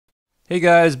Hey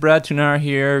guys, Brad Tunar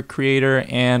here, creator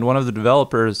and one of the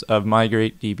developers of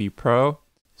Migrate DB Pro.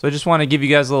 So I just want to give you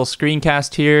guys a little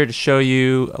screencast here to show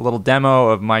you a little demo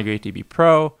of Migrate DB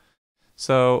Pro.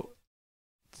 So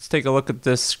let's take a look at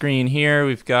this screen here.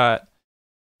 We've got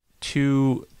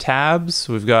two tabs.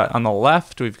 We've got on the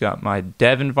left, we've got my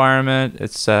dev environment.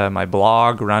 It's my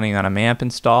blog running on a MAMP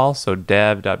install, so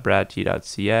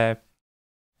dev.bradt.ca.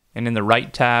 And in the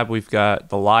right tab, we've got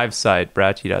the live site,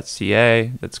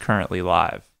 bradt.ca, that's currently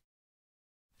live.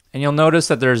 And you'll notice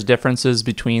that there's differences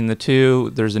between the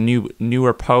two. There's a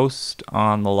newer post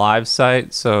on the live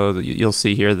site. So you'll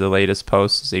see here the latest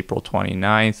post is April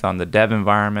 29th on the dev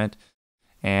environment.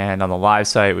 And on the live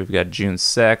site, we've got June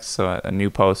 6th, so a new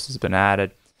post has been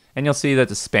added. And you'll see that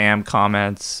the spam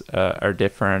comments are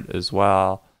different as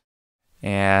well.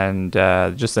 And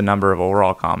just the number of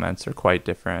overall comments are quite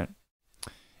different.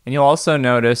 And you'll also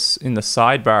notice in the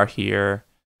sidebar here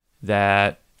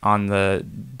that on the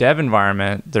dev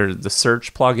environment, the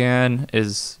search plugin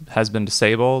has been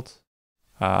disabled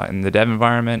in the dev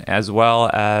environment, as well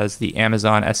as the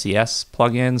Amazon SES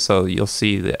plugin. So you'll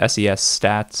see the SES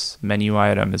stats menu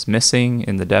item is missing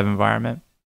in the dev environment.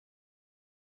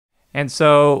 And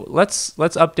so let's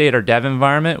update our dev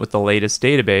environment with the latest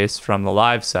database from the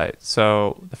live site.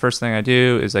 So the first thing I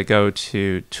do is I go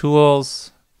to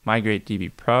Tools, Migrate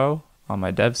DB Pro on my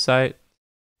dev site,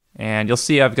 and you'll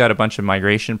see I've got a bunch of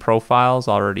migration profiles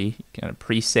already kind of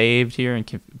pre-saved here and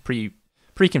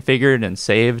pre-configured and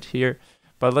saved here.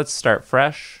 But let's start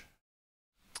fresh.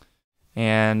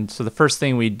 And so the first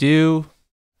thing we do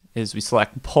is we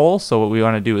select pull. So what we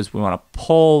want to do is we want to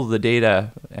pull the data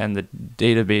and the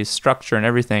database structure and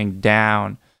everything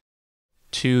down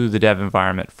to the dev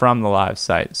environment from the live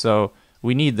site. So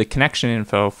we need the connection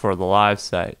info for the live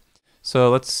site.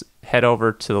 So let's head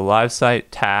over to the live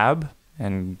site tab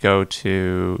and go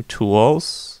to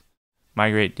Tools,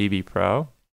 Migrate DB Pro,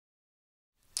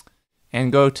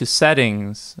 and go to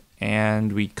Settings,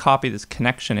 and we copy this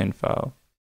connection info.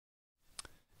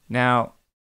 Now,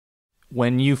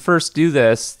 when you first do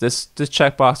this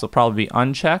checkbox will probably be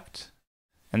unchecked,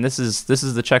 and this is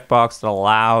the checkbox that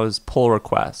allows pull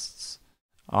requests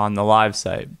on the live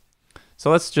site. So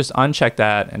let's just uncheck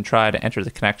that and try to enter the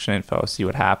connection info, see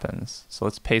what happens. So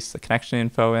let's paste the connection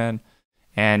info in,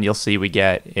 and you'll see we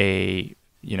get a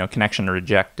connection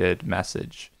rejected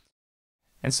message.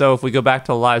 And so if we go back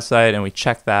to the live site and we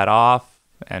check that off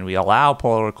and we allow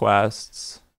pull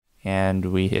requests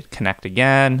and we hit connect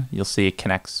again, you'll see it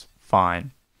connects fine.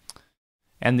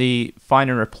 And the find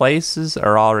and replaces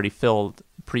are already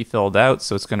pre-filled out,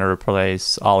 so it's going to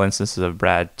replace all instances of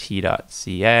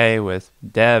bradt.ca with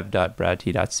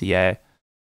dev.bradt.ca,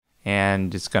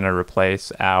 and it's going to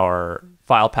replace our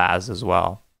file paths as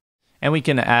well. And we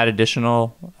can add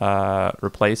additional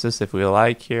replaces if we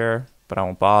like here, but I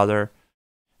won't bother.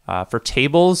 For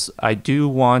tables, I do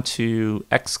want to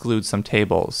exclude some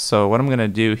tables. So what I'm going to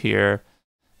do here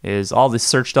is all the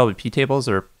search WP tables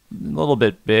are a little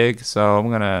bit big, so I'm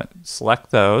going to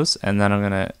select those, and then I'm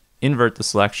going to invert the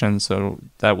selection so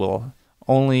that will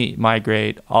only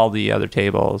migrate all the other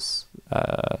tables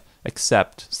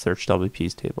except search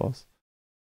WP's tables.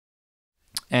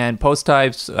 And post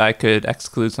types, I could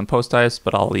exclude some post types,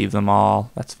 but I'll leave them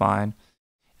all. That's fine.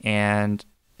 And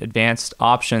advanced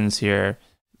options here.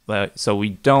 So we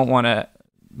don't want to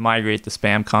migrate the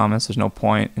spam comments. There's no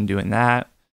point in doing that.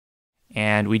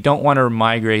 And we don't want to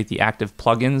migrate the active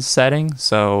plugins setting.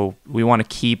 So we want to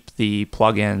keep the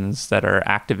plugins that are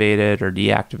activated or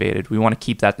deactivated. We want to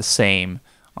keep that the same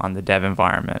on the dev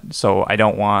environment. So I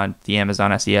don't want the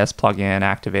Amazon SES plugin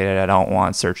activated. I don't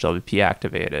want Search WP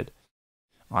activated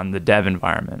on the dev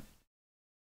environment.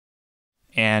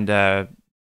 And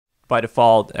by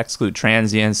default, exclude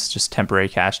transients, just temporary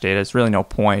cache data. There's really no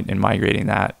point in migrating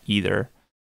that either.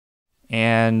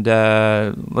 And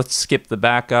let's skip the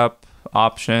backup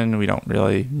option. We don't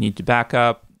really need to back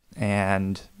up,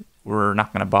 and we're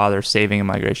not going to bother saving a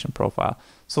migration profile.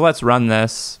 So let's run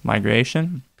this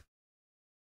migration.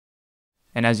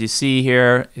 And as you see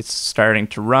here, it's starting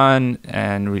to run,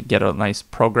 and we get a nice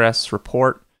progress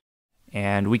report.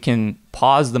 And we can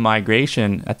pause the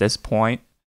migration at this point.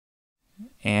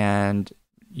 And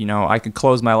I could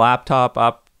close my laptop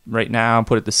up right now,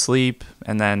 put it to sleep,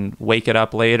 and then wake it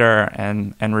up later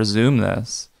and resume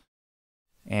this.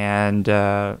 And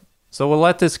so we'll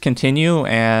let this continue,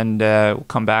 and we'll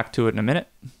come back to it in a minute.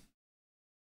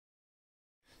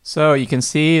 So you can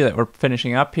see that we're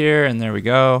finishing up here, and there we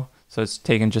go. So it's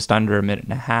taken just under a minute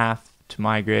and a half to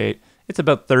migrate. It's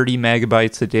about 30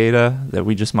 megabytes of data that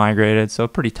we just migrated, so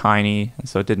pretty tiny, and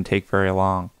so it didn't take very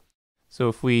long. So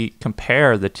if we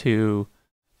compare the two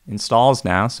installs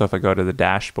now. So if I go to the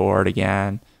dashboard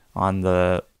again on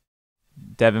the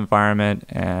dev environment,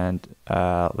 and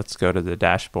let's go to the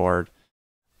dashboard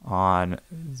on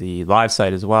the live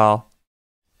site as well,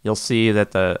 you'll see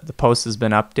that the post has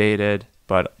been updated,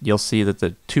 but you'll see that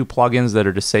the two plugins that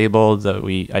are disabled that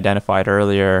we identified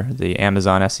earlier, the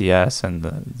Amazon SES and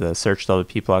the Search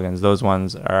WP plugins, those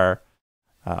ones are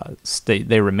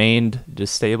they remained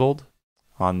disabled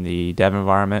on the dev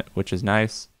environment, which is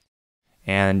nice.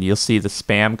 And you'll see the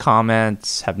spam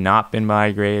comments have not been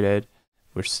migrated.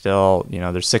 We're still,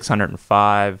 there's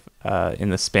 605 in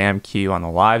the spam queue on the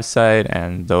live site,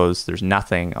 and there's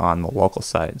nothing on the local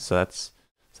site. So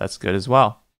that's good as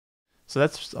well. So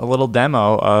that's a little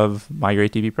demo of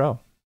Migrate DB Pro.